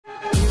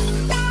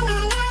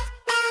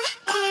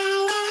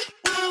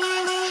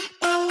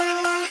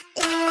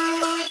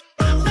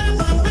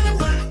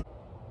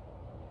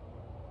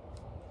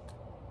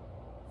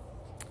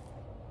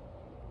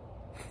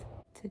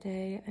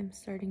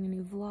starting a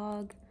new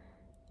vlog.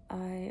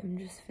 I am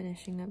just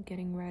finishing up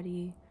getting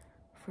ready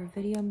for a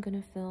video I'm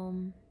gonna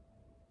film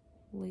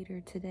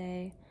later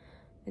today.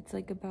 It's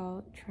like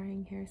about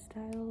trying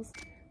hairstyles.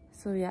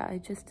 So yeah, I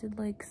just did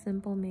like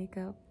simple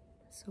makeup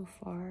so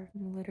far.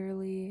 I'm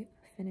literally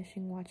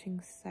finishing watching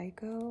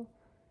Psycho.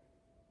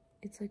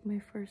 It's like my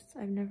first,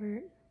 I've never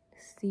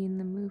seen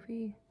the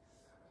movie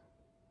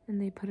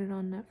and they put it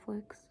on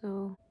Netflix,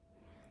 so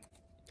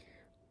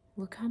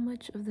look how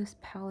much of this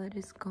palette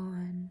is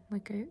gone.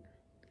 Like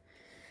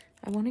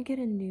I want to get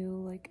a new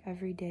like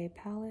everyday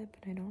palette,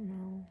 but I don't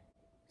know.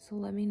 So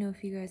let me know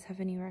if you guys have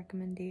any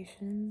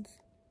recommendations.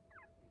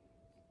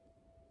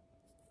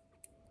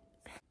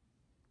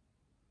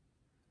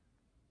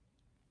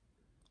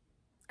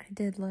 I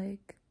did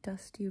like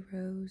Dusty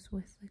Rose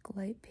with like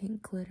light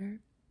pink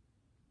glitter.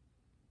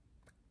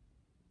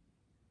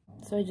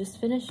 So I just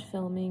finished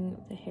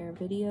filming the hair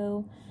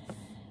video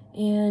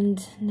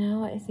and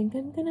now I think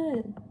I'm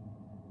gonna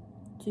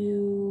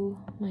do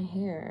my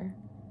hair.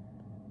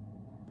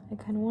 I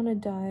kind of want to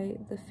dye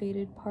the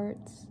faded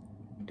parts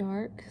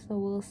dark, so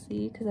we'll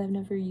see, because I've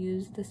never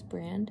used this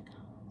brand,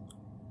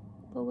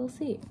 but we'll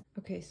see.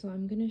 Okay, so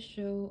I'm gonna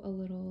show a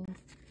little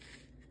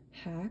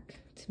hack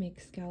to make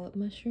scallop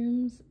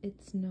mushrooms.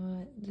 It's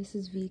not, this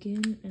is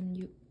vegan,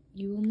 and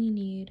you only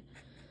need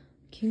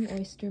king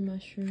oyster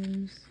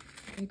mushrooms.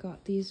 I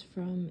got these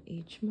from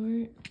H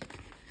Mart,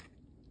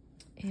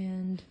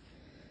 and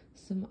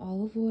some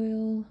olive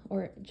oil,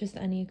 or just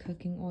any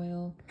cooking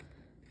oil,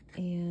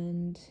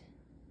 and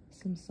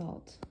some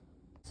salt.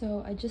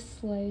 So I just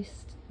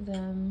sliced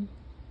them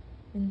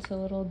into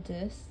little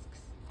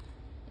discs,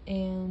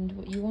 and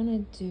what you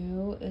want to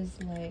do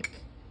is like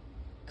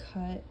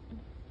cut,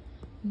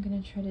 I'm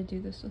gonna try to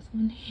do this with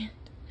one hand,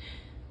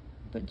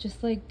 but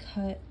just like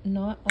cut,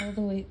 not all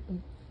the way,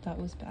 ooh, that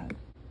was bad,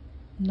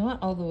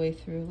 not all the way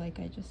through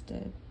like I just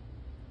did,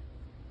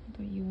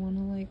 but you want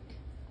to like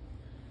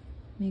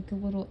make a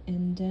little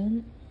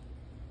indent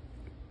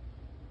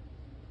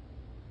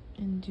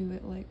and do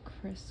it like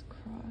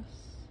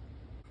crisscross.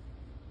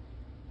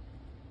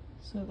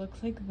 So it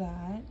looks like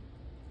that,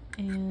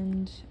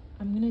 and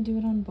I'm gonna do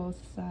it on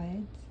both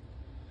sides.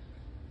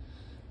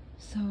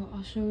 So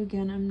I'll show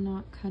again, I'm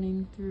not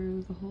cutting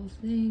through the whole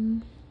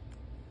thing.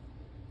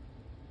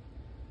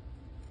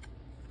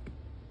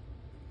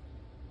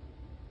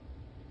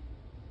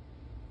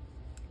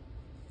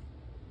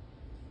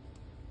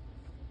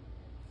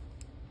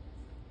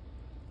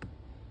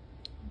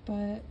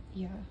 But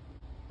yeah,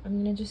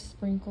 I'm gonna just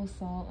sprinkle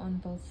salt on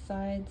both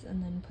sides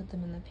and then put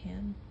them in the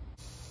pan.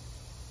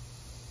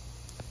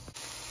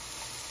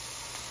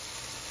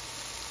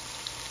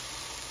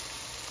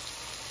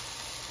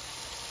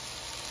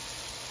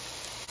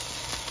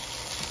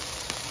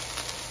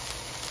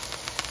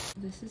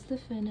 This is the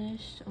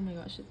finished. Oh my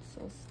gosh, it's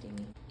so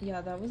steamy.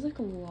 Yeah, that was like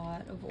a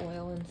lot of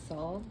oil and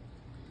salt,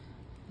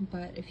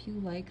 but if you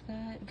like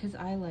that, because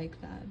I like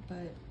that,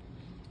 but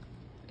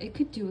it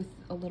could do with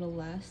a little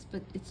less,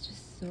 but it's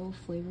just so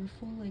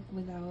flavorful, like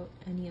without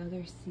any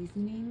other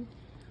seasoning.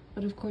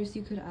 But of course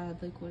you could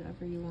add like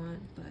whatever you want,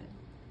 but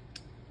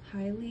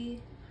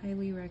highly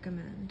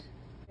recommend.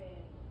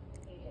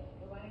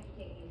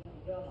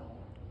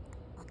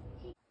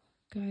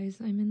 Guys,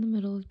 I'm in the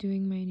middle of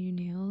doing my new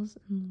nails,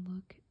 and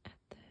look at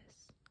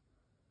this.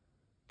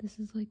 This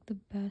is like the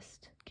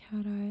best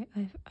cat eye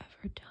I've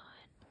ever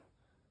done.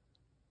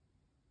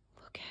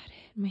 Look at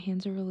it. My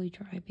hands are really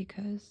dry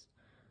because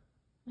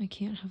I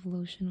can't have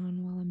lotion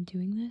on while I'm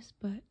doing this,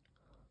 but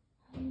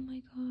oh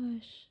my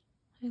gosh,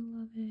 I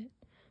love it.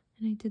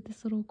 And I did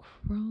this little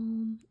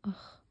chrome. Ugh.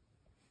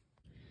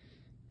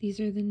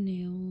 These are the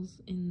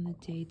nails in the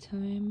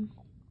daytime.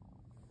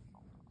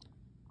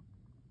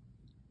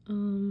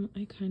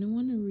 I kind of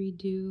want to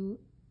redo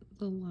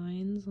the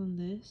lines on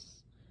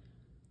this,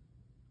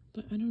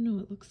 but I don't know,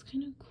 it looks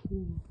kind of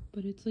cool,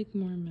 but it's like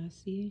more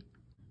messy,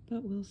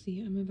 but we'll see.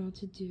 I'm about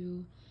to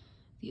do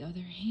the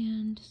other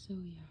hand, so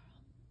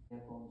yeah.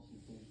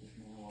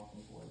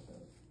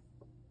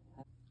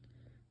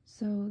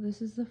 So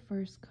this is the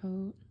first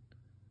coat,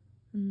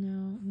 and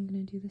now I'm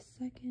gonna do the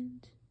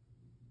second.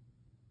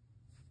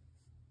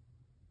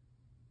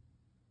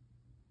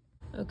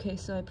 Okay,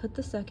 so I put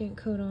the second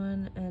coat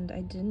on and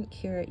I didn't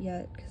cure it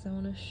yet because I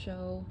want to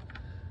show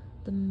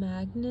the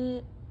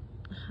magnet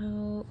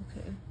how,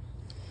 okay,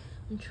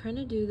 I'm trying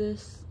to do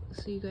this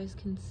so you guys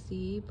can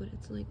see, but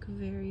it's like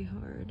very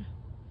hard.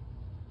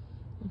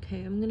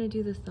 Okay, I'm gonna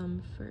do the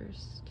thumb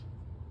first.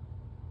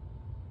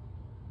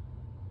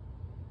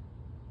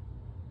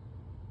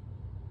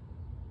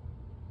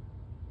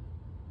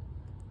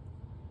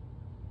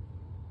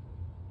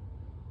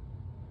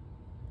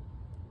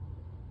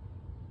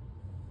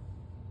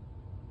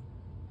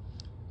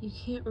 You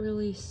can't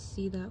really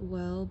see that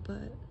well,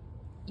 but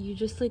you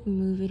just like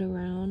move it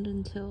around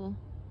until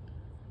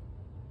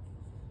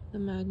the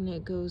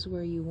magnet goes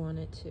where you want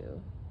it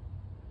to.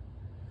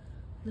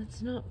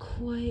 That's not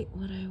quite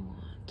what I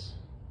want.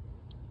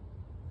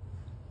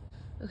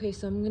 Okay,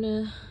 so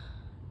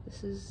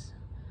this is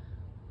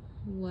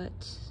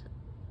what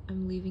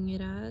I'm leaving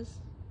it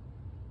as.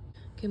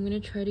 Okay, I'm gonna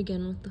try it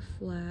again with the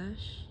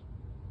flash.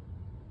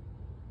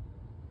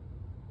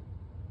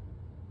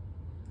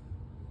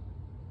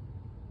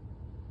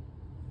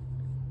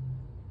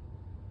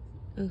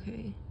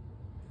 Okay.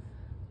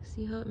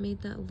 See how it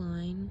made that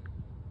line?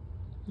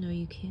 No,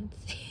 you can't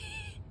see.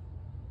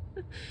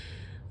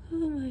 Oh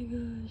my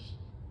gosh.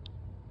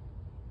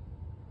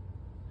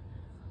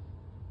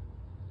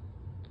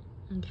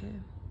 Okay,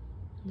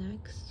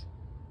 next.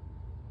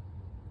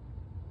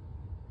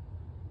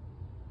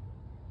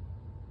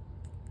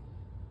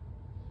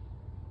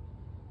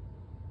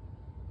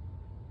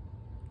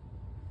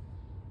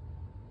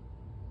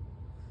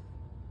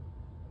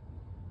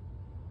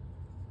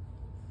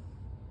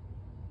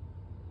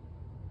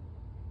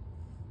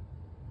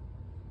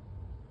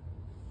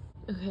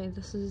 Okay,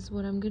 this is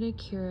what I'm gonna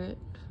cure it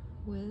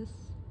with.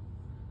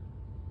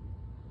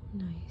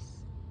 Nice.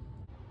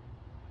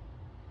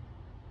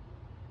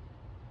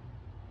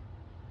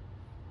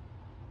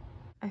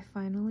 I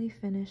finally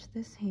finished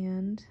this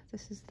hand.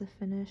 This is the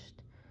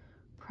finished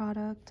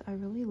product. I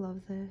really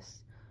love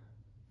this.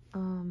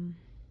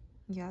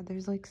 Yeah,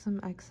 there's like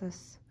some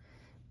excess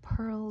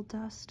pearl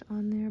dust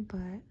on there,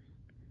 but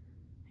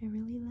I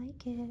really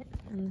like it.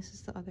 And this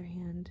is the other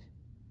hand.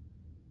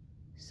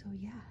 So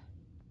yeah.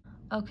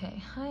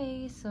 Okay,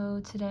 hi.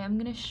 So today I'm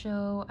gonna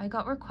show, I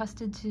got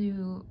requested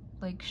to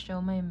like show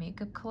my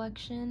makeup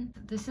collection.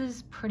 This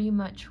is pretty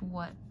much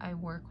what I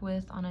work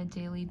with on a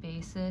daily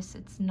basis.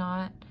 It's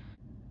not,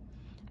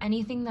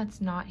 anything that's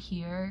not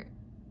here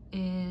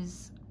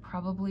is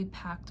probably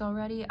packed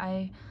already.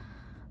 I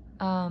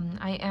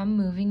am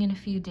moving in a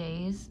few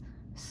days,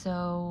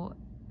 so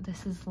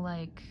this is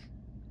like,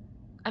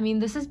 I mean,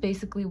 this is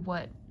basically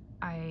what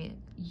I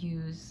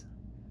use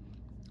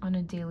on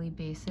a daily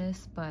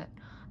basis, but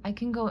I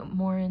can go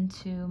more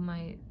into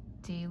my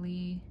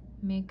daily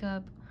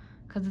makeup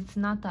because it's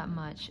not that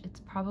much. It's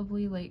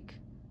probably like,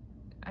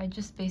 I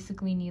just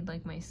basically need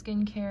like my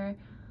skincare,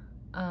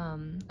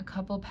 a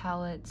couple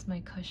palettes, my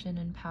cushion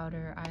and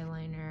powder,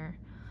 eyeliner,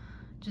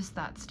 just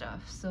that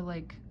stuff. So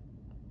like,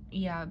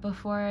 yeah,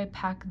 before I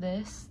pack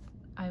this,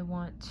 I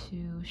want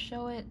to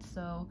show it.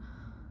 So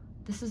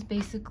this is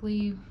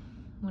basically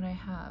what I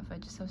have. I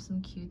just have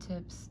some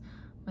Q-tips,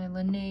 my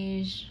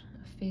Laneige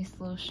face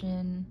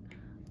lotion,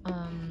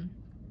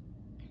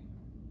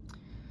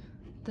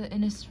 the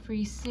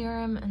Innisfree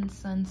serum and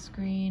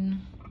sunscreen.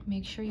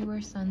 Make sure you wear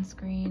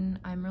sunscreen.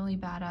 I'm really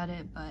bad at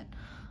it, but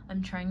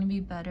I'm trying to be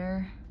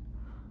better,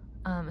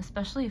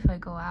 especially if I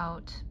go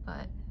out,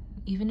 but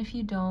even if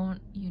you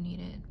don't, you need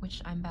it,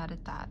 which I'm bad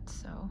at that.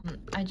 So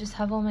I just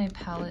have all my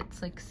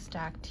palettes like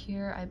stacked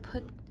here. I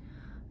put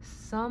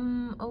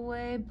some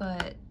away,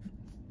 but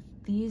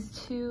these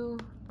two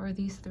or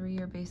these three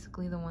are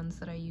basically the ones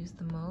that I use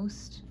the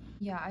most.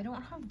 Yeah, I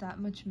don't have that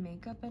much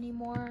makeup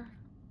anymore.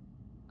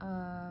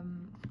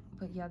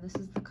 But yeah, this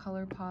is the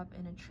ColourPop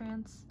in a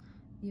Trance,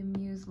 the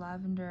Amuse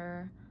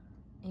Lavender,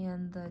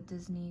 and the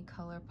Disney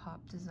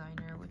ColourPop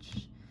Designer,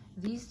 which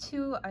these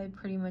two I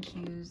pretty much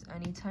use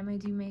anytime I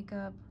do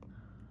makeup.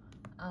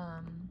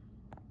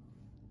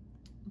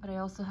 But I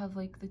also have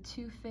like the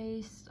Too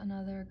Faced,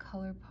 another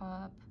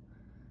ColourPop.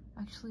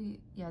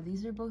 Actually, yeah,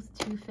 these are both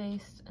Too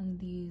Faced and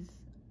these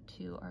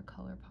two are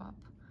ColourPop.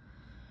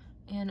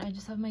 And I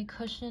just have my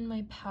cushion,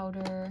 my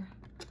powder,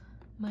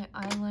 my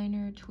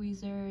eyeliner,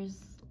 tweezers,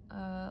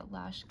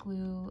 lash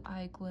glue,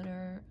 eye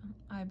glitter,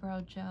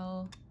 eyebrow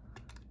gel.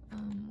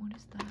 What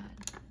is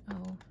that?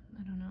 Oh,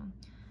 I don't know.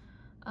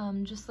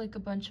 Just like a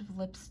bunch of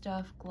lip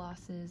stuff,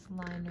 glosses,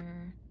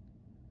 liner,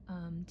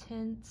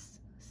 tints,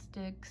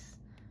 sticks,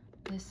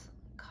 this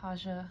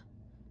Kaja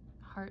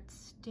Heart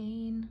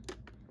Stain,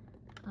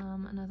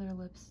 another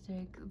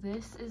lipstick.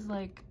 This is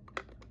like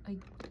a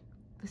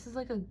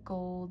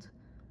gold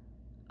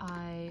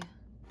eye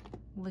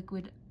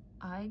liquid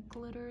eye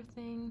glitter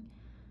thing.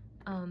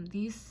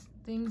 These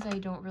things I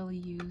don't really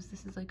use.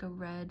 This is like a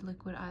red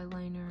liquid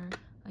eyeliner,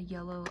 a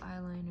yellow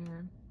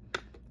eyeliner,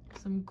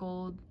 some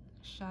gold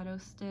shadow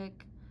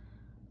stick.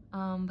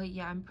 But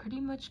yeah, I'm pretty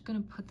much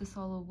gonna put this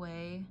all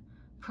away,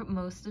 put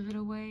most of it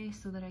away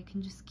so that I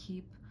can just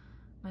keep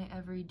my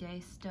everyday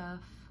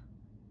stuff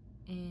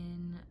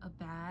in a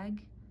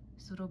bag,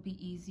 so it'll be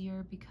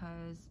easier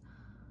because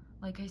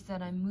like I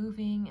said, I'm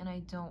moving and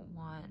I'm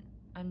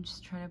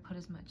just trying to put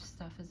as much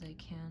stuff as I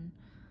can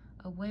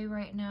away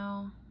right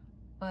now.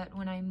 But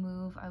when I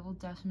move, I will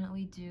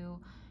definitely do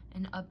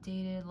an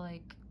updated,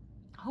 like,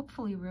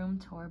 hopefully room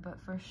tour, but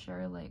for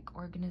sure, like,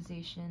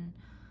 organization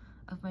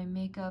of my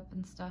makeup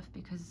and stuff,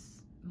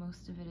 because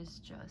most of it is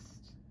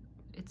just,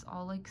 it's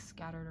all, like,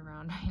 scattered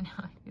around right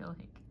now, I feel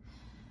like.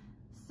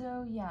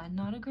 So, yeah,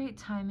 not a great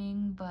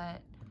timing,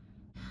 but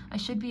I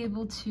should be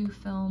able to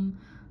film,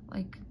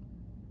 like,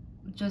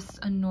 just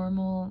a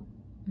normal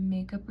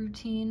makeup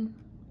routine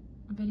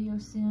video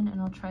soon,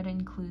 and I'll try to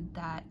include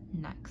that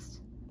next.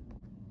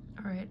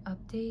 Alright,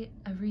 update,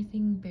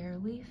 everything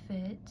barely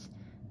fit,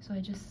 so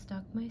I just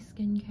stuck my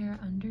skincare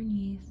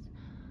underneath,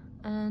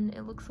 and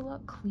it looks a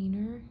lot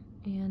cleaner,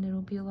 and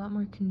it'll be a lot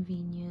more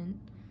convenient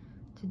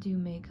to do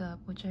makeup,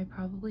 which I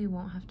probably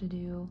won't have to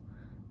do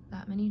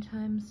that many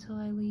times till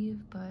I leave,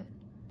 but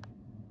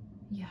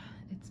yeah,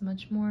 it's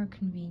much more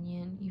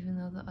convenient. Even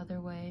though the other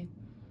way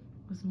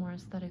was more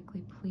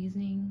aesthetically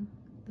pleasing,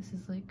 this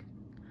is like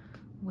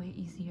way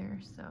easier.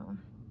 So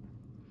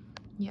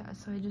yeah,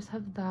 so I just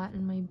have that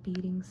and my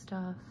beading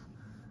stuff.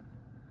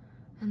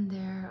 And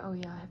there, oh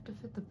yeah, I have to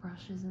fit the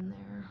brushes in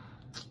there.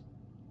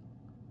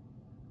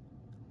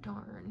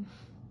 Darn.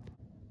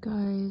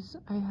 Guys,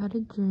 I had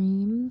a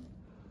dream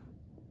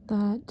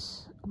that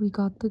we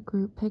got the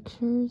group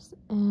pictures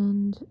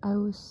and I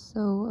was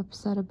so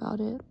upset about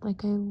it.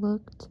 Like, I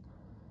looked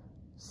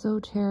so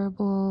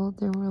terrible.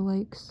 There were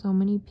like so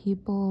many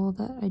people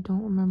that I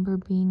don't remember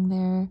being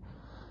there.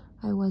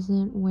 I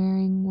wasn't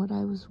wearing what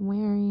I was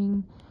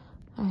wearing.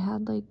 I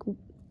had like,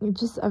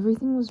 just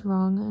everything was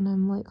wrong, and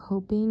I'm like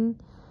hoping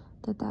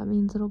that that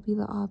means it'll be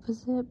the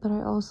opposite, but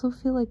I also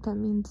feel like that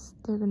means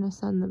they're gonna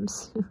send them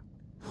soon.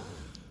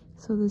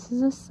 So this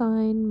is a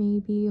sign,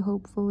 maybe,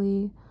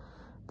 hopefully,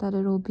 that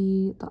it'll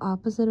be the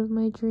opposite of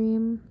my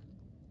dream.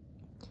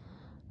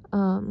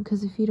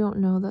 Because if you don't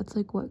know, that's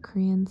like what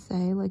Koreans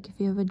say. Like, if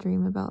you have a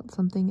dream about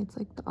something, it's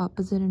like the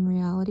opposite in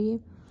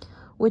reality,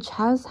 which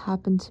has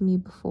happened to me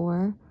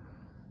before.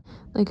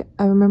 Like,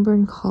 I remember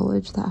in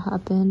college that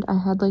happened. I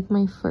had like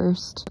my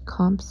first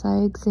comp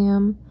sci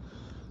exam,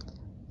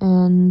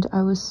 and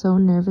I was so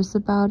nervous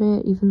about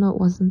it, even though it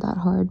wasn't that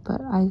hard,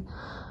 but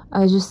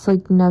I just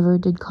like never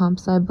did comp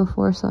sci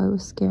before, so I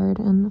was scared,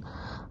 and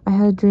I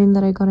had a dream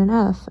that I got an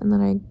F, and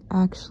then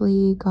I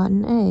actually got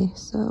an A.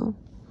 So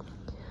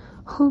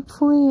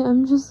hopefully,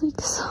 I'm just like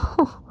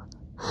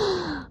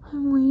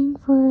I'm waiting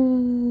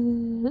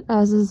for it,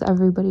 as is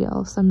everybody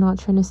else. I'm not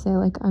trying to say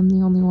like I'm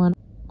the only one.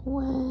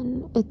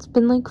 When it's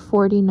been like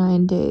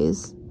 49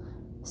 days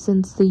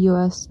since the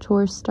US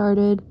tour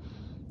started,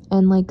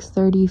 and like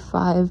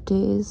 35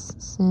 days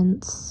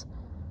since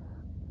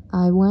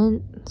I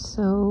went,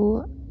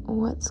 so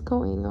what's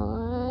going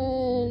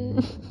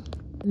on?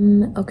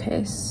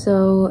 Okay,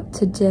 so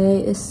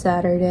today is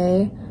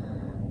Saturday,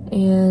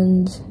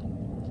 and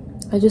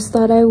I just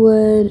thought I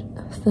would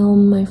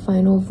film my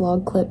final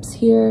vlog clips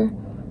here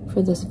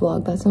for this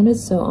vlog. That sounded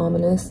so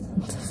ominous.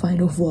 The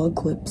final vlog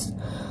clips.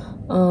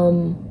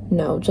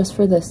 No, just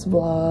for this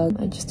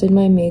vlog. I just did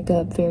my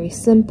makeup, very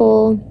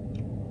simple.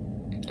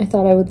 I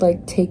thought I would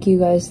like take you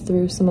guys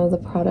through some of the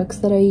products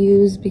that I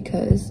use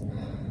because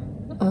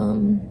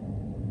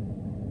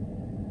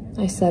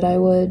I said I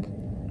would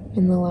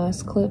in the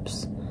last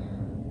clips.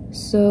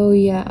 So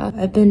yeah,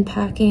 I've been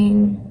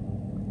packing.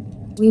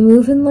 We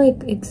move in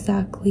like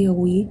exactly a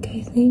week,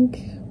 I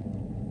think.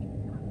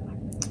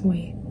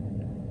 Wait,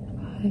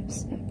 5,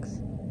 6.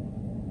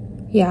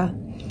 Yeah,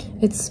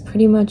 it's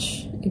pretty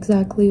much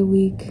exactly a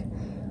week.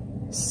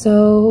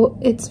 So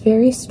it's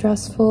very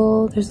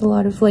stressful. There's a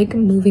lot of like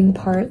moving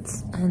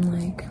parts and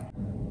like,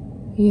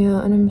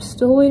 yeah, and I'm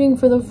still waiting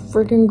for the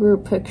freaking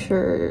group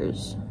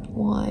pictures.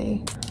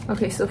 Why?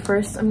 Okay, so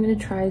first I'm gonna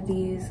try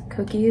these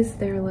cookies.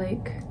 They're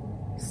like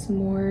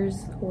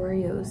s'mores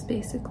Oreos,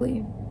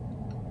 basically.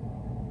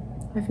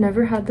 I've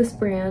never had this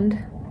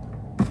brand,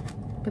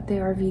 but they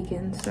are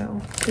vegan,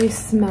 so they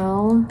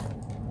smell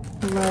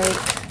like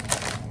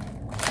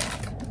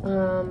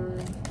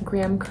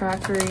graham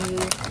crackery.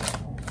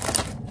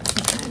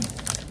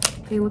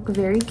 Okay. They look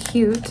very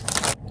cute.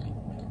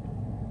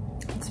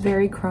 It's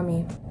very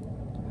crummy.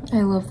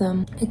 I love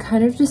them. It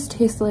kind of just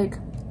tastes like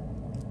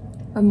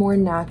a more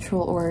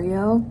natural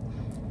Oreo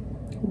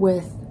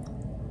with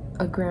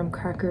a graham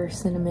cracker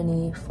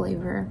cinnamony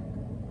flavor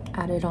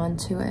added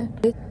onto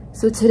it.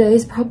 So today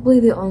is probably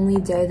the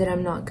only day that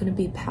I'm not gonna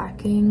be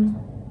packing.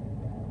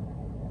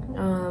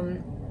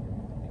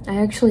 I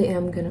actually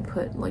am gonna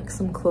put like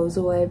some clothes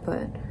away,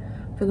 but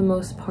for the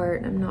most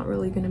part I'm not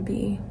really gonna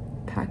be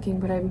packing,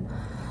 but I'm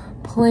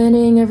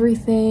planning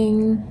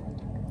everything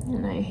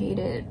and I hate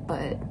it,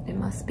 but it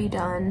must be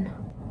done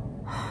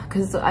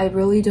because I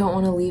really don't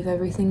want to leave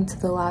everything to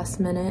the last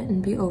minute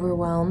and be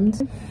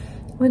overwhelmed.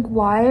 Like,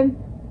 why?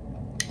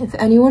 If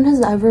anyone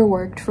has ever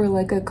worked for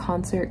like a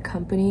concert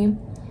company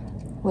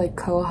like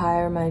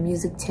Kohai or My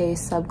Music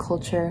Taste,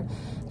 Subculture,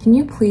 can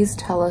you please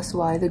tell us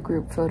why the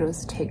group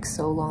photos take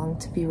so long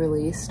to be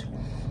released?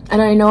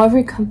 And I know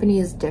every company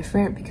is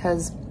different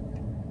because,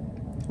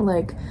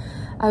 like,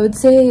 I would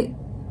say,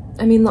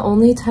 I mean, the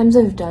only times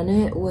I've done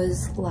it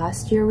was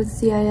last year with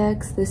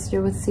CIX, this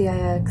year with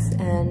CIX,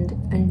 and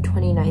in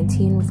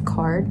 2019 with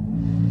Card.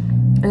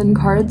 And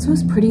Cards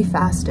was pretty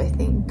fast, I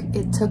think.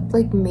 It took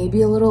like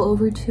maybe a little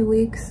over 2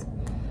 weeks.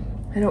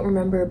 I don't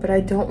remember, but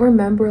I don't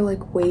remember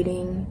like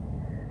waiting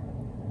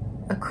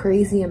a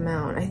crazy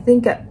amount. I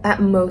think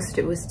at most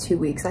it was 2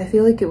 weeks. I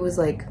feel like it was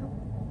like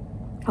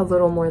a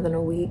little more than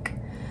a week.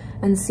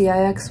 And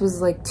CIX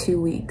was like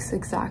 2 weeks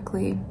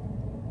exactly.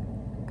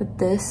 But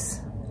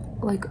this,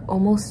 like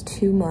almost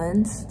 2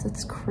 months,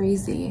 that's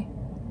crazy.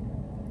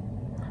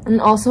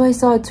 And also I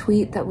saw a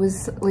tweet that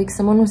was like,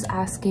 someone was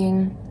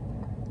asking,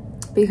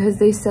 because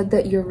they said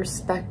that your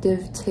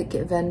respective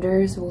ticket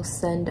vendors will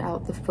send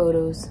out the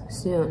photos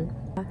soon.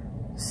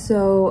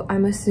 So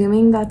I'm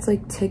assuming that's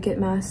like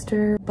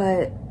Ticketmaster,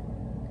 but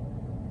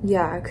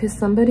yeah, because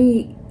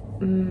somebody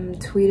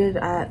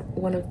tweeted at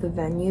one of the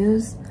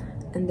venues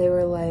and they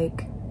were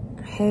like,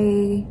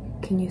 hey,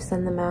 can you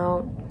send them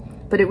out?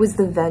 But it was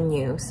the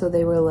venue, so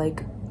they were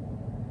like,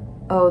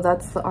 oh,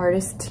 that's the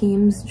artist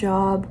team's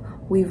job.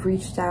 We've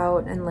reached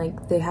out and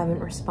like they haven't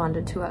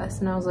responded to us.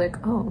 And I was like,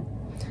 oh,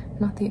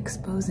 not the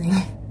exposing.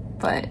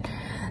 But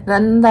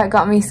then that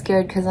got me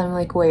scared because I'm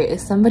like, wait,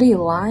 is somebody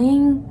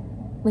lying?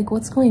 Like,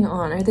 what's going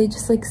on? Are they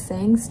just like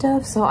saying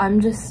stuff? So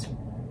I'm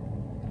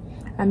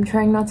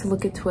trying not to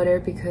look at Twitter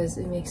because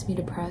it makes me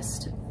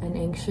depressed and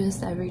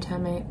anxious every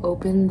time I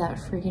open that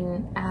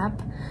freaking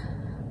app.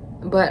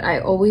 But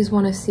I always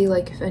want to see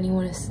like if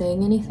anyone is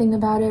saying anything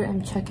about it.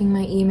 I'm checking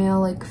my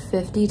email like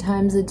 50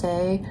 times a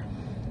day.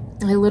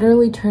 I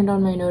literally turned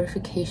on my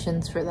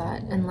notifications for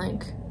that and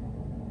like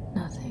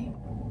nothing.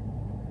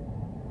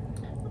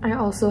 I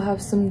also have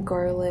some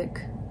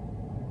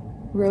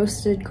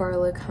roasted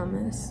garlic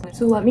hummus.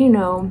 So let me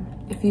know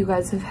if you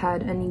guys have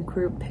had any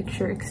group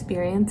picture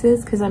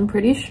experiences, because I'm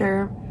pretty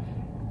sure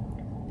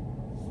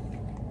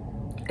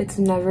it's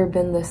never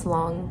been this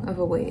long of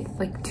a wait.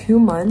 Like 2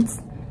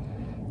 months,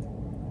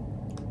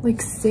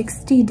 like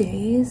 60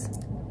 days,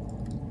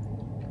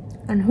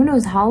 and who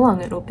knows how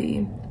long it'll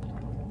be.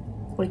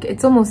 Like,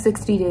 it's almost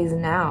 60 days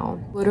now.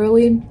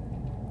 Literally,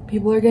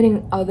 people are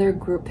getting other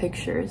group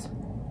pictures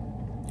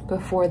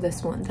before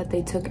this one that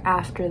they took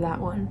after that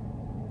one.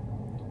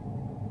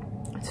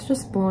 It's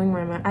just blowing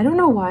my mind. I don't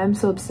know why I'm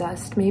so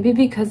obsessed. Maybe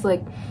because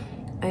like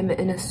I'm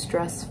in a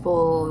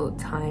stressful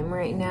time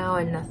right now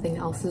and nothing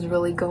else is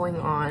really going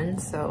on,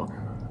 so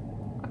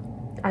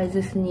I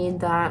just need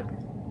that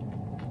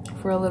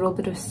for a little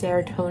bit of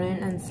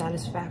serotonin and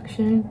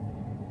satisfaction.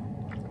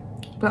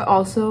 But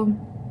also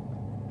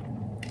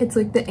it's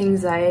like the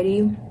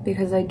anxiety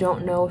because I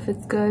don't know if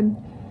it's good.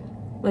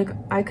 Like,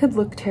 I could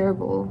look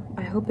terrible.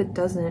 I hope it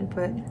doesn't,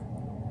 but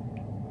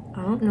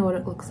I don't know what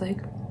it looks like.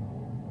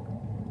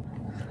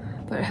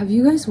 But have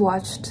you guys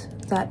watched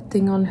that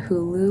thing on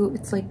Hulu?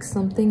 It's like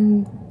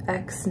something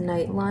X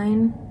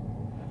Nightline.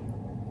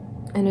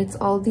 And it's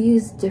all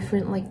these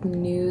different like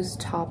news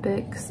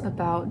topics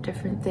about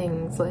different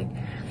things. Like,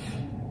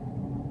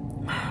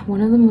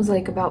 one of them was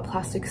like about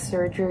plastic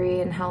surgery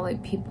and how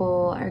like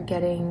people are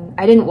getting,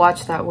 I didn't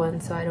watch that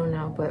one, so I don't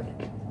know, but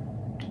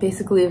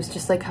basically it was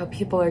just like how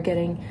people are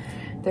getting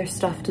their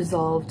stuff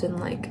dissolved and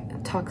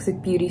like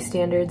toxic beauty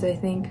standards, I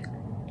think.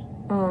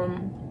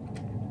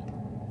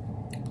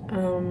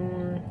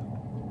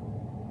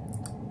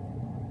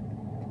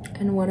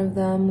 And one of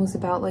them was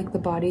about like the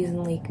bodies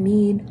in Lake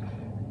Mead,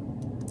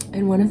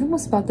 and one of them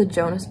was about the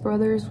Jonas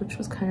Brothers, which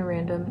was kind of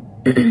random.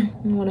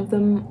 And one of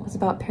them was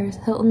about Paris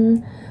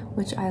Hilton,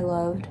 which I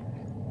loved.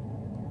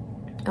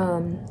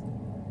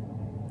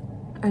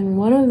 And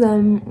one of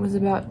them was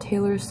about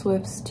Taylor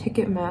Swift's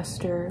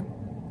Ticketmaster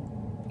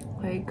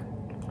like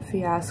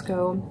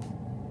fiasco.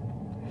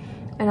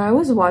 And I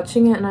was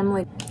watching it and I'm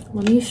like,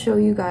 let me show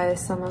you guys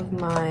some of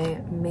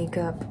my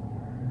makeup,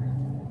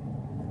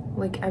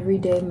 like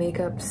everyday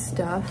makeup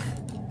stuff.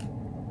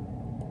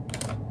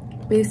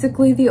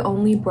 Basically the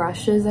only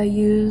brushes I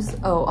use,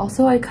 oh,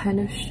 also I kind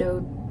of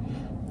showed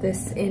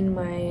this in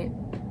my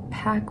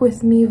pack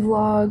with me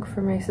vlog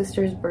for my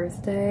sister's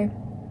birthday,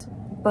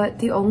 but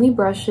the only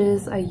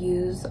brushes I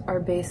use are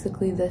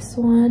basically this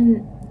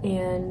one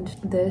and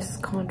this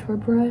contour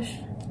brush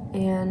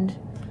and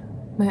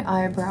my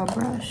eyebrow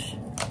brush,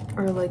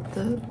 or like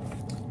the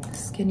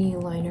skinny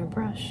liner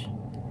brush.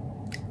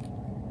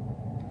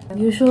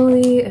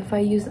 Usually if I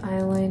use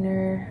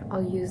eyeliner,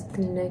 I'll use the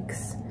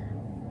NYX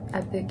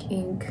Epic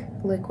Ink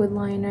liquid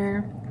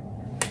liner.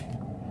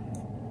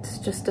 It's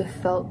just a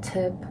felt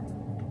tip.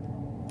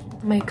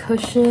 My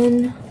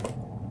cushion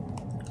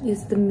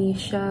is the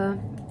Misha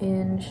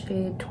in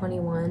shade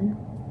 21,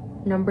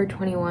 number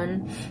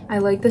 21. I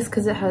like this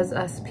because it has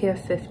SPF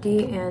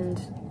 50 and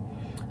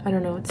I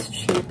don't know, it's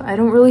cheap. I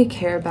don't really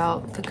care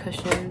about the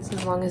cushions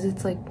as long as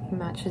it's like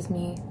matches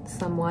me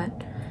somewhat.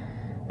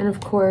 And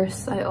of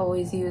course, I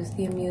always use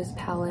the Amuse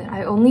palette.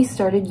 I only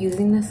started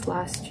using this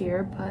last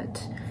year,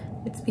 but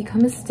it's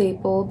become a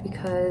staple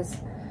because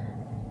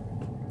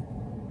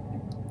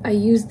I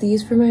use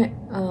these for my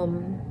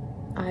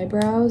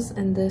eyebrows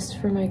and this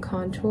for my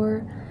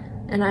contour,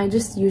 and I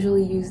just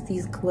usually use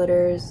these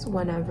glitters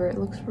whenever. It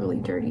looks really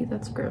dirty,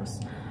 that's gross.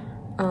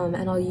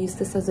 And I'll use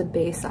this as a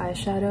base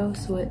eyeshadow,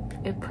 so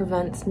it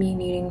prevents me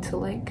needing to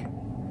like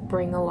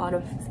bring a lot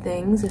of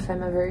things if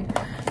I'm ever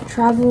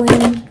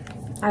traveling.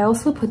 I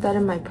also put that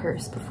in my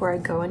purse before I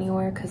go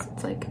anywhere because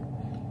it's like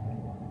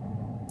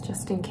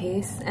just in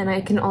case. And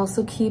I can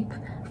also keep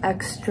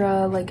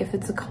extra, like if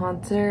it's a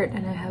concert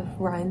and I have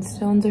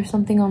rhinestones or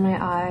something on my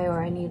eye,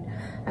 or I need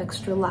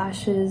extra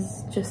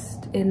lashes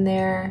just in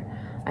there,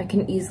 I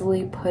can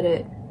easily put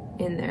it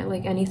in there.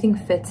 Like anything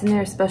fits in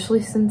there,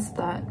 especially since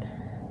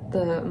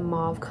the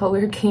mauve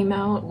color came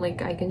out.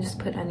 Like I can just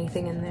put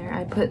anything in there.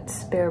 I put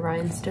spare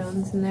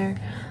rhinestones in there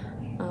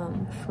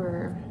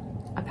for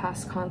a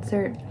past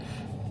concert.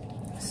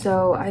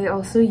 So I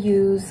also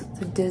use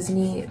the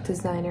Disney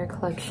Designer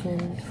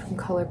Collection from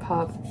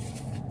ColourPop.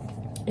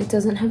 It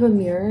doesn't have a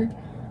mirror,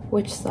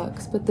 which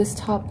sucks, but this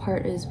top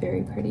part is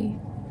very pretty.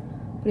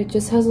 But it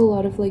just has a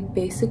lot of like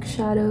basic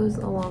shadows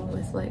along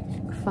with like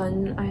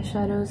fun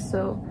eyeshadows,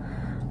 so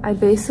I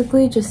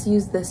basically just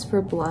use this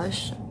for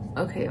blush.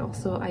 Okay,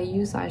 also I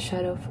use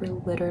eyeshadow for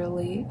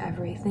literally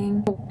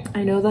everything.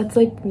 I know that's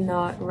like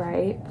not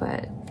right,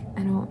 but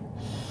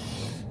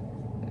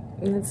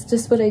it's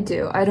just what I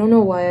do. I don't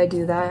know why I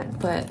do that,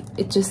 but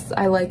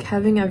I like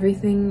having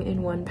everything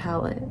in one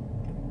palette.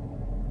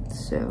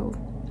 So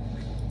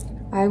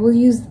I will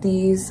use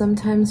these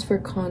sometimes for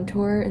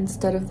contour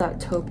instead of that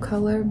taupe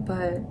color,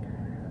 but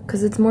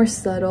because it's more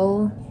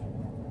subtle.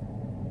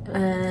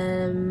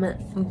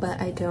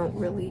 But I don't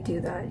really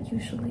do that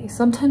usually.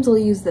 Sometimes I'll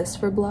use this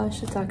for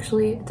blush. It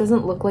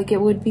doesn't look like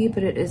it would be,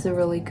 but it is a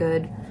really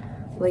good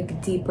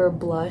like deeper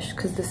blush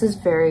because this is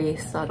very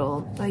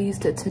subtle. I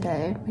used it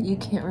today, but you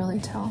can't really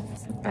tell.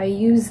 I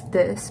use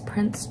this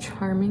Prince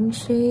Charming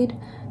shade.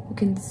 You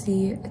can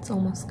see it's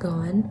almost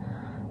gone,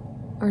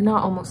 or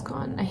not almost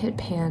gone. I hit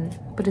pan,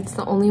 but it's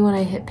the only one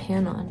I hit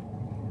pan on,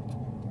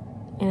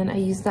 and I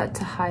use that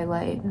to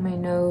highlight my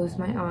nose,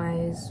 my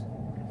eyes,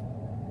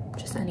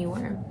 just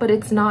anywhere. But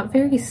it's not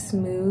very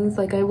smooth.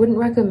 Like I wouldn't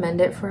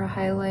recommend it for a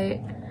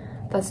highlight.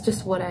 That's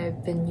just what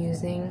I've been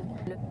using.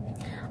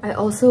 I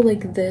also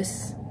like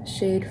this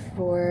shade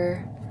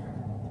for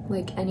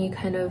like any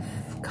kind of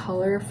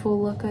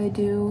colorful look I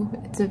do.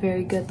 It's a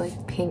very good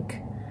like pink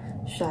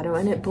shadow,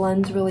 and it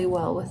blends really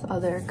well with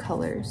other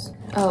colors.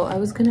 Oh, I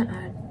was gonna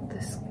add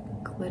this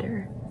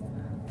glitter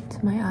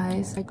to my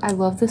eyes. I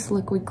love this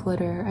liquid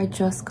glitter. I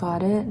just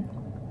got it.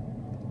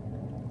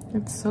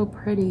 It's so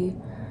pretty,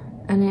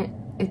 and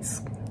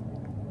it's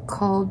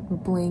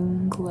called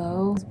Bling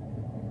Glow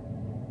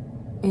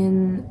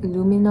in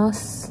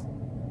Luminous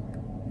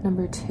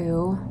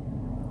 #2.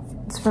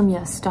 It's from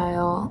Yes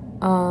Style.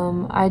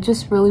 I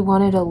just really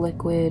wanted a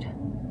liquid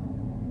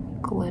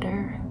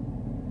glitter.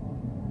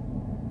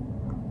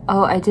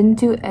 Oh, I didn't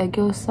do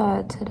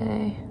Eggosa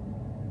today.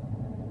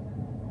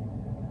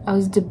 I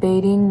was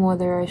debating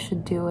whether I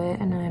should do it,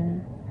 and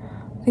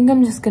I think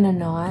I'm just gonna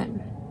not.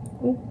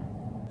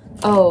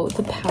 Oh,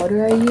 the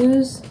powder I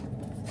use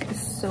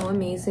is so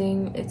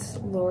amazing. It's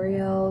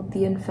L'Oreal,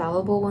 the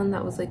Infallible one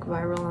that was like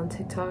viral on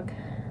TikTok.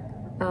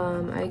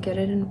 I get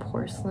it in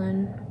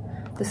porcelain.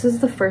 This is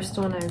the first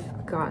one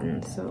I've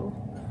gotten, so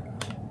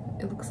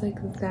it looks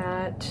like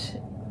that.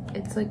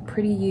 It's like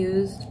pretty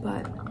used,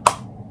 but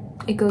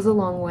it goes a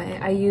long way.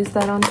 I use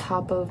that on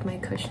top of my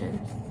cushion.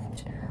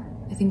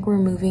 I think we're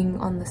moving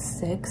on the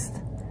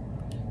 6th,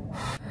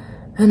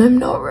 and I'm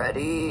not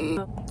ready.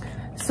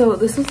 So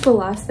this is the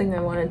last thing I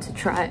wanted to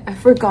try. I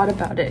forgot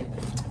about it,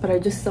 but I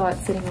just saw it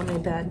sitting on my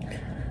bed.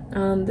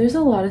 There's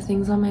a lot of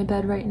things on my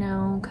bed right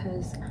now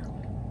because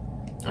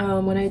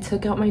when I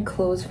took out my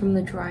clothes from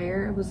the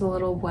dryer, it was a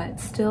little wet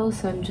still,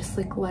 so I'm just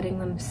like letting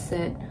them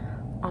sit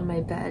on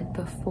my bed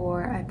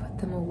before I put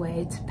them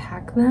away to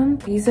pack them.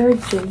 These are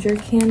ginger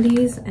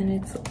candies, and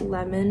it's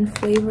lemon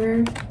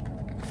flavor.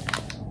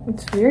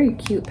 It's very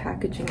cute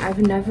packaging. I've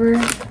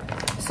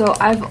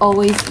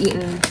always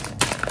eaten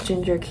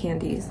ginger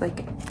candies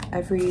like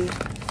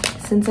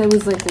since I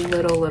was like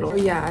little.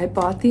 Yeah, I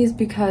bought these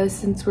because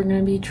since we're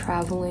gonna be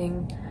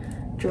driving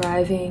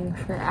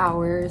for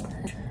hours,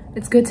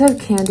 it's good to have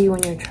candy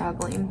when you're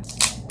traveling.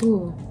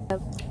 Ooh,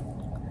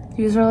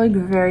 these are like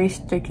very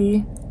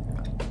sticky.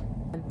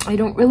 I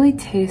don't really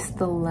taste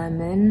the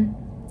lemon,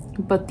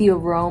 but the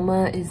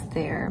aroma is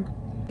there.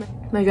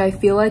 Like I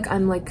feel like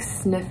I'm like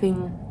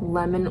sniffing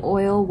lemon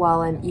oil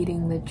while I'm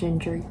eating the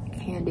ginger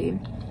candy.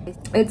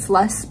 It's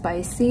less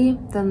spicy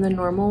than the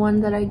normal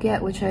one that I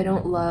get, which I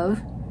don't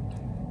love.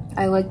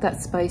 I like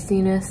that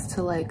spiciness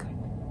to like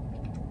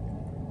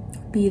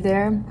be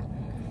there.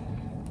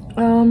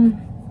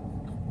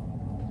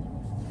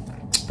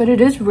 But it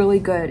is really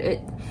good.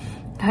 It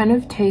kind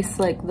of tastes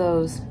like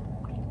those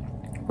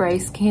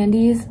rice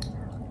candies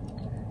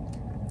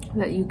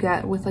that you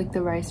get with like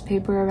the rice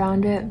paper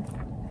around it.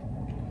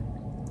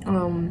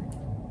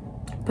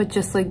 But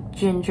just like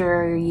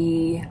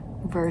gingery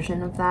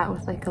version of that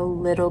with like a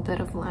little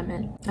bit of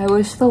lemon. I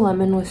wish the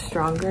lemon was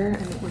stronger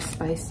and it was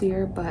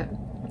spicier, but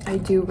I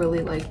do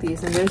really like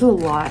these, and there's a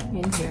lot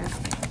in here.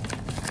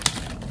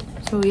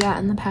 So yeah,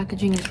 and the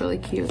packaging is really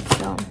cute,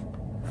 so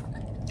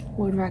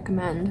would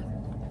recommend.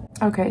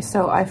 Okay,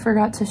 so I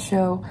forgot to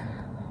show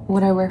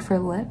what I wear for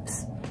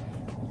lips,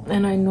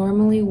 and I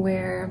normally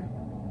wear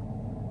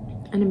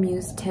an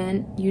Amuse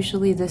tint,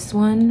 usually this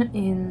one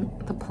in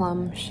the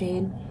plum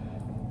shade,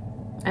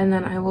 and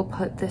then I will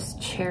put this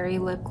cherry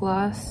lip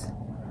gloss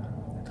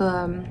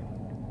from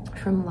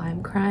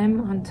Lime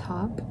Crime on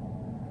top,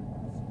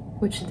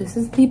 which this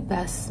is the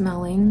best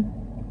smelling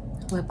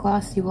lip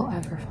gloss you will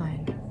ever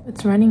find.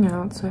 It's running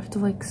out, so I have to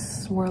like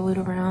swirl it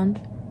around.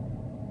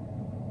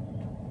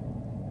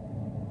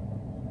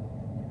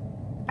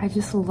 I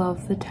just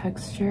love the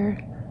texture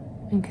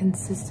and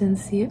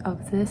consistency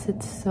of this.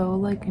 It's so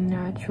like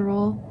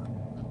natural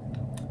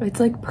It's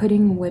like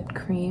putting whipped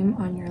cream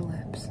on your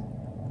lips.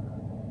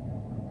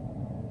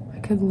 I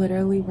could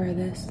literally wear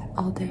this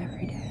all day,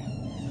 every day.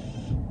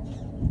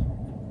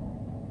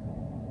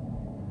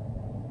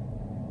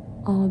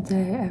 All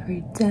day,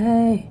 every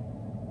day.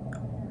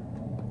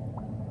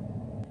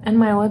 And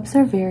my lips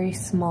are very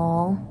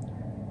small,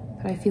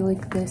 but I feel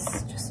like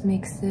this just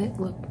makes it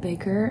look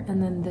bigger,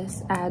 and then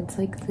this adds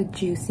like the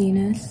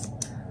juiciness.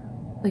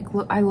 Like,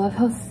 look, I love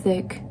how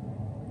thick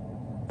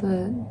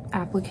the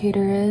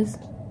applicator is.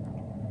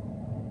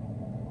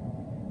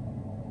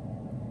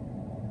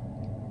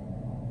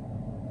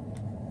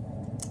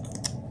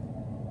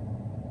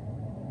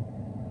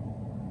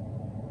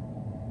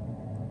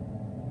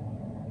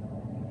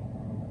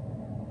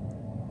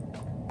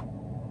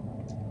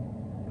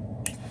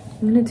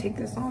 I'm gonna take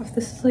this off.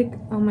 This is like,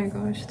 oh my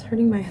gosh, it's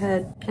hurting my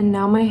head. And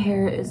now my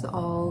hair is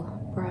all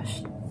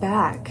brushed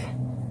back.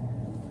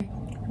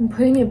 I'm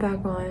putting it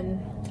back on.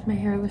 My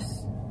hair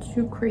looks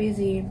too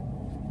crazy.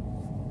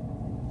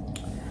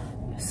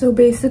 So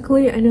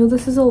basically, I know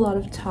this is a lot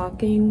of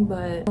talking,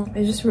 but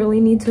I just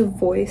really need to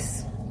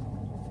voice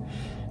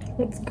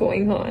what's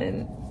going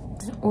on.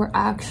 We're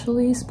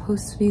actually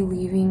supposed to be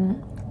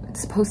leaving. It's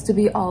supposed to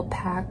be all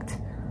packed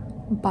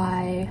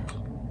by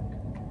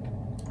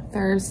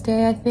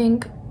Thursday, I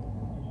think.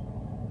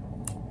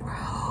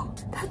 Bro,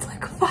 that's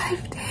like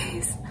 5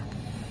 days.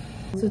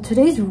 So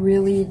today's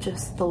really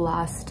just the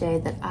last day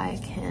that I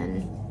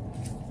can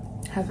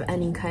have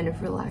any kind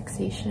of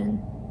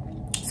relaxation.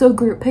 So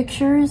group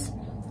pictures,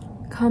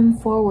 come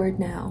forward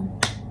now.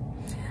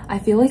 I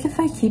feel like if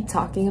I keep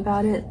talking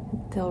about it,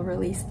 they'll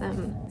release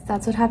them.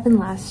 That's what happened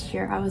last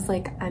year. I was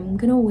like, I'm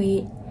gonna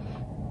wait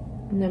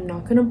and I'm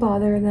not gonna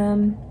bother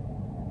them.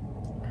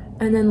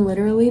 And then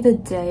literally the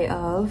day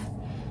of,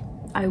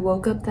 I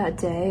woke up that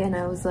day and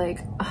I was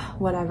like,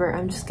 whatever,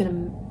 I'm just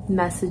gonna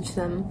message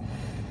them.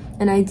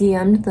 And I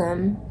DM'd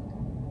them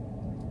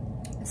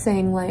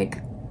saying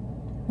like,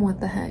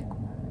 what the heck?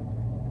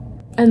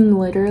 And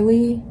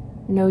literally,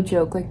 no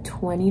joke, like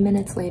 20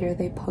 minutes later,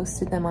 they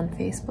posted them on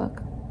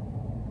Facebook.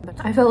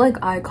 I felt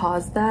like I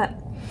caused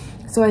that,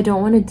 so I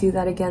don't want to do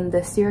that again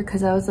this year,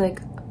 because I was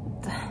like,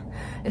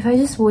 if I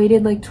just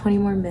waited like 20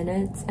 more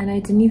minutes, and I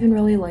didn't even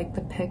really like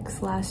the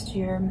pics last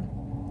year.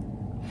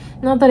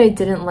 Not that I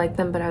didn't like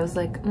them, but I was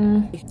like,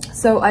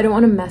 So I don't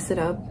want to mess it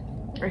up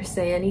or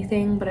say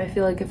anything, but I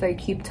feel like if I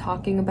keep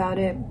talking about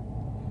it,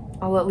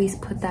 I'll at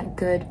least put that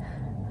good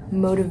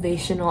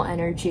motivational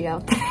energy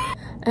out there.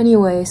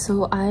 Anyway,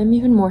 so I'm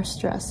even more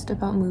stressed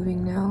about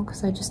moving now,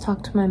 because I just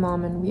talked to my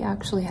mom and we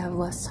actually have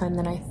less time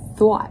than I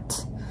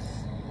thought.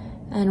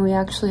 And we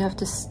actually have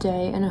to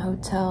stay in a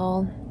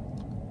hotel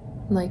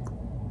like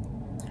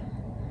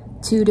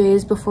 2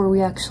 days before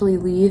we actually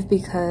leave,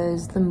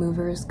 because the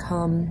movers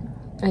come.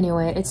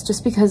 Anyway, it's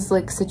just because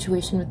like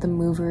situation with the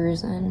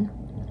movers, and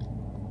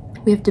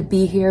we have to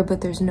be here,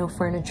 but there's no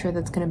furniture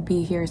that's gonna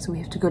be here, so we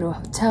have to go to a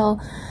hotel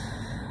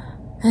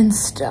and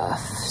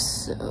stuff.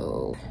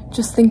 So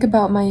just think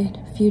about my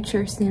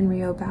future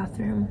Sanrio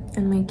bathroom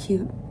and my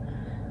cute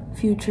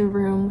future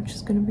room, which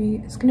is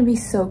it's gonna be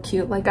so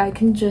cute. Like, I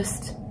can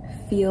just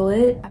feel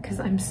it, because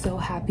I'm so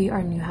happy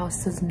our new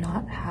house does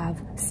not have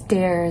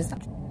stairs.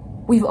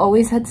 We've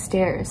always had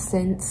stairs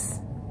since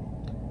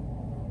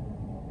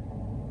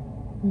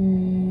a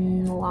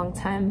long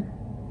time.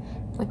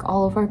 Like,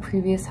 all of our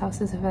previous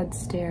houses have had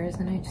stairs,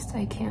 and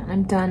I can't.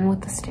 I'm done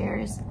with the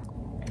stairs.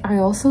 I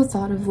also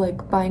thought of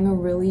like buying a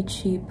really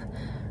cheap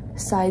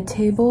side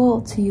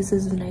table to use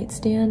as a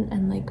nightstand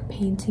and like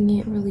painting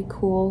it really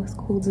cool with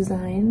cool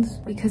designs,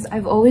 because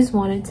I've always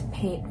wanted to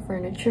paint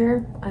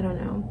furniture. I don't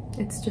know,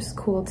 it's just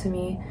cool to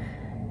me,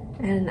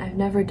 and I've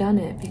never done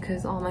it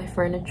because all my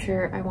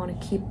furniture I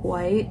want to keep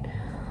white.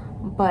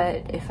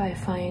 But if I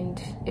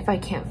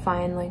can't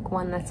find like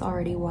one that's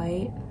already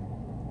white,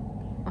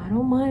 I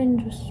don't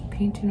mind just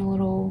painting a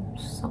little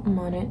something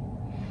on it.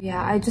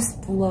 Yeah, I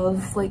just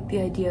love like the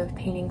idea of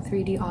painting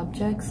 3D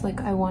objects. Like,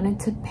 I wanted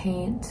to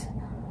paint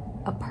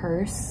a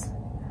purse,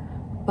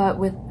 but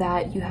with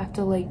that you have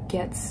to like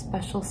get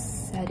special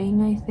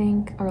setting, I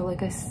think, or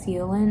like a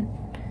sealant.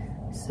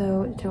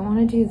 So I don't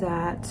want to do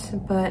that,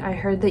 but I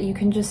heard that you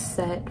can just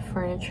set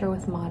furniture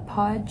with Mod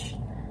Podge,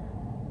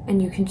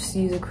 and you can just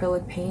use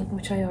acrylic paint,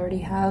 which I already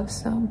have,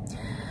 so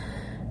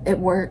it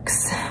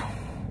works.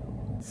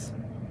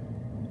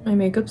 My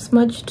makeup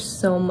smudged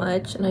so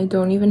much, and I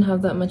don't even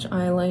have that much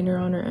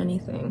eyeliner on or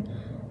anything.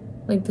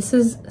 Like, this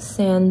is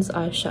sans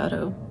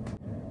eyeshadow.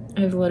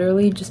 I've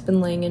literally just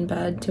been laying in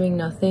bed doing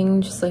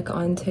nothing, just like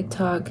on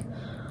TikTok,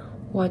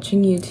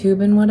 watching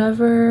YouTube and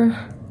whatever.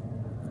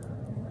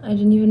 I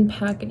didn't even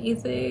pack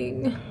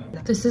anything.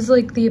 This is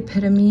like the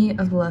epitome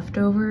of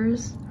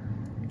leftovers.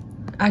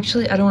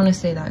 Actually, I don't want to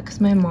say that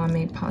because my mom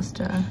made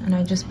pasta and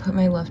I just put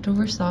my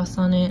leftover sauce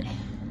on it.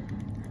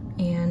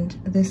 And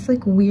this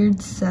like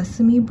weird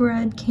sesame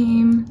bread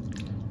came.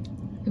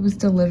 It was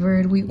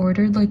delivered. We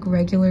ordered like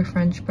regular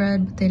French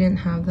bread, but they didn't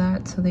have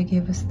that, so they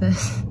gave us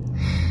this.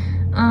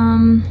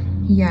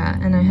 Yeah,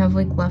 and I have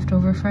like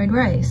leftover fried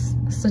rice.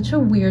 Such a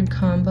weird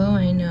combo,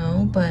 I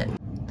know, but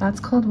That's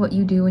called what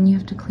you do when you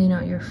have to clean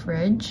out your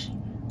fridge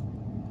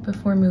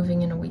before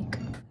moving in a week.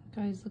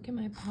 Guys, look at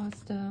my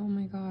pasta. Oh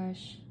my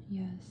gosh.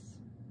 Yes.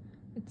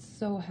 It's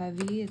so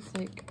heavy. It's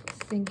like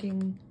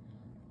sinking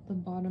the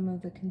bottom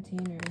of the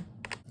container.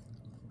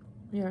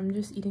 Yeah, I'm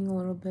just eating a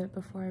little bit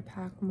before I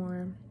pack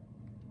more.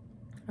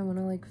 I want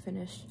to like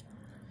finish.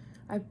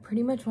 I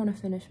pretty much want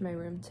to finish my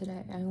room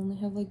today. I only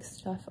have like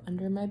stuff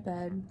under my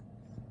bed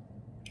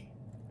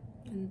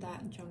and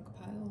that junk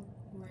pile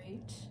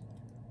right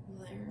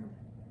there.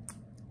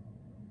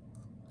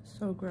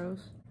 So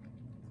gross.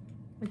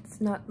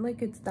 It's not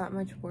like it's that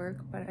much work,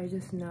 but I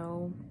just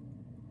know.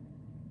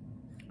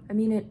 I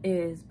mean, it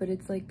is, but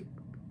it's like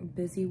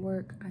busy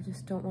work. I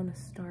just don't want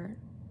to start.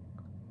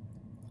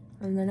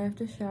 And then I have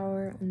to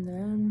shower, and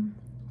then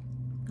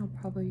I'll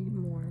probably eat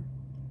more.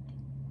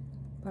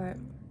 But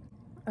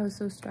I was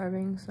so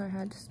starving, so I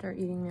had to start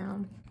eating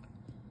now.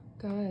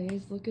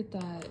 Guys, look at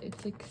that.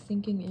 It's like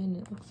sinking in.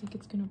 It looks like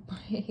it's gonna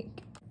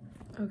break.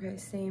 Okay,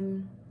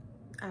 same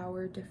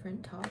hour,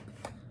 different top.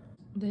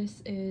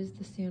 This is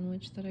the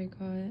sandwich that I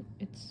got.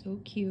 It's so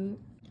cute.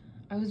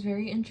 I was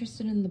very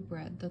interested in the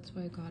bread. That's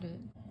why I got it.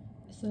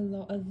 It's a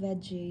lot of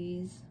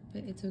veggies,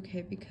 but it's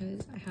okay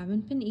because I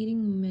haven't been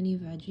eating many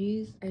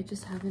veggies. I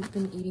just haven't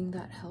been eating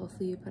that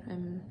healthy, but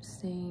I'm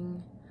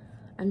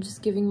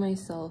just giving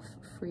myself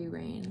free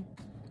rein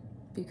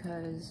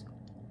because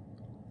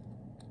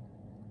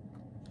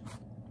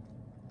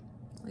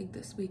like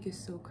this week is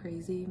so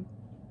crazy.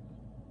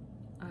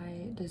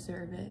 I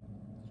deserve it.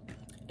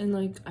 And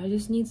like, I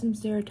just need some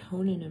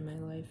serotonin in my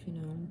life, you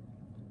know?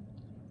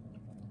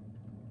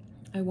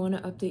 I want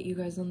to update you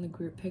guys on the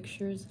group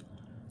pictures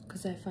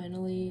because I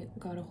finally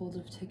got a hold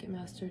of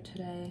Ticketmaster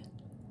today.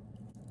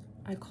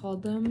 I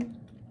called them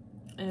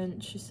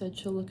and she said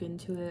she'll look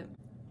into it.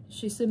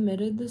 She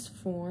submitted this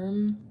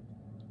form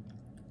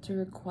to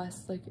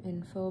request like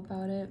info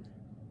about it.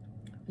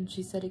 And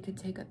she said it could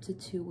take up to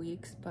 2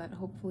 weeks, but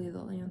hopefully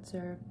they'll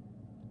answer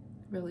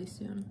really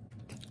soon.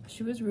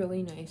 She was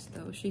really nice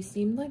though. She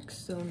seemed like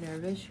so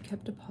nervous. She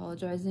kept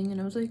apologizing and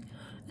I was like,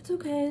 it's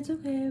okay,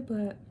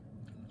 but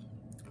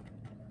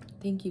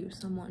thank you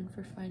someone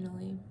for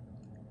finally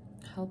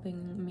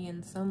helping me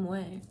in some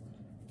way.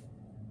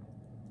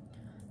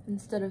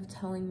 Instead of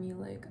telling me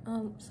like,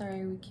 oh,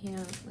 sorry, we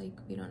can't, like,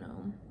 we don't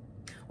know.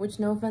 Which,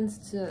 no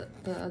offense to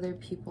the other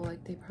people,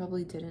 like, they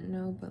probably didn't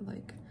know, but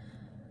like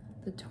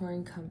the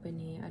touring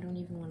company, I don't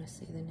even want to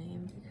say the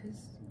name because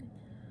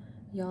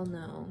y'all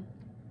know.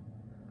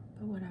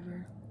 But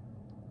whatever.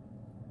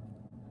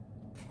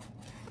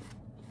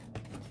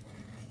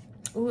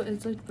 Oh,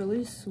 it's like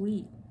really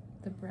sweet,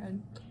 the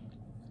bread.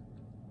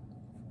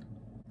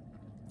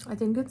 I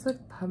think it's like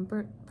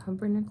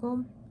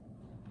pumpernickel.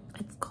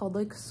 It's called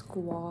like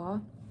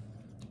squaw,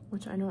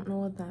 which I don't know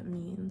what that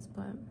means,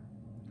 but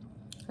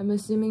I'm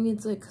assuming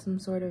it's like some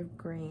sort of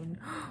grain.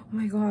 Oh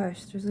my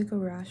gosh, there's like a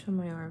rash on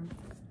my arm.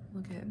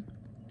 Look at it.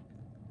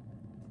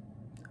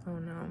 Oh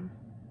no.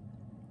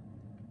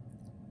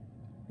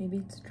 Maybe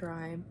it's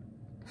dry.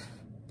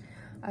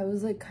 I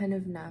was like kind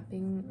of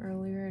napping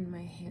earlier and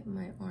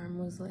my arm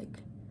was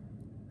like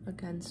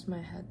against my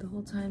head the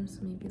whole time,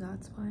 so maybe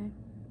that's why.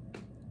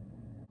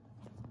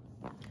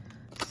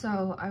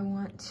 So I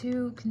want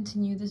to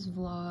continue this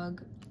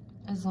vlog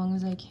as long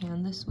as I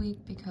can this week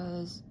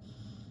because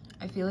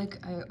I feel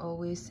like I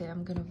always say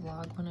I'm gonna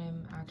vlog when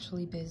I'm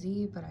actually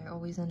busy, but I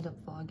always end up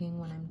vlogging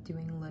when I'm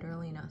doing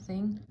literally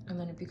nothing, and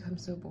then it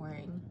becomes so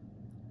boring.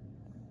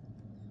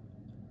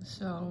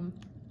 So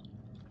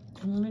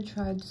I'm gonna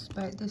try,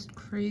 despite this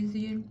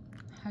crazy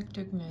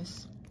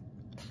hecticness,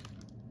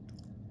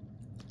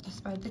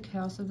 despite the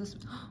chaos of this.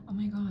 Oh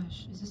my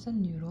gosh, is this a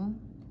noodle?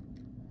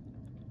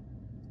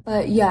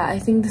 But yeah, I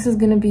think this is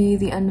gonna be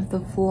the end of the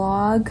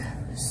vlog.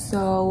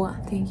 So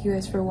thank you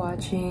guys for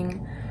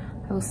watching.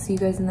 I will see you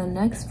guys in the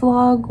next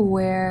vlog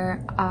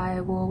where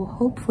I will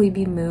hopefully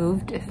be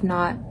moved, if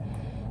not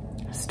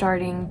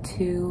starting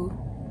to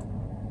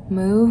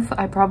move.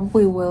 I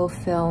probably will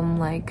film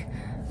like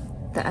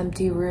the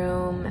empty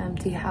room,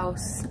 empty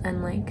house,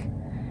 and like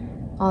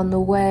on the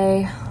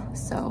way.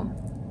 So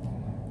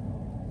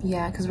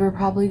yeah, because we're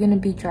probably gonna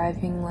be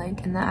driving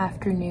like in the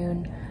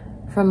afternoon,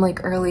 from like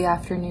early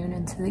afternoon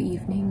into the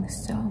evening.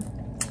 So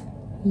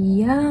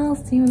yeah, I'll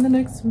see you in the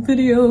next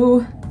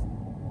video.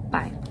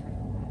 Bye.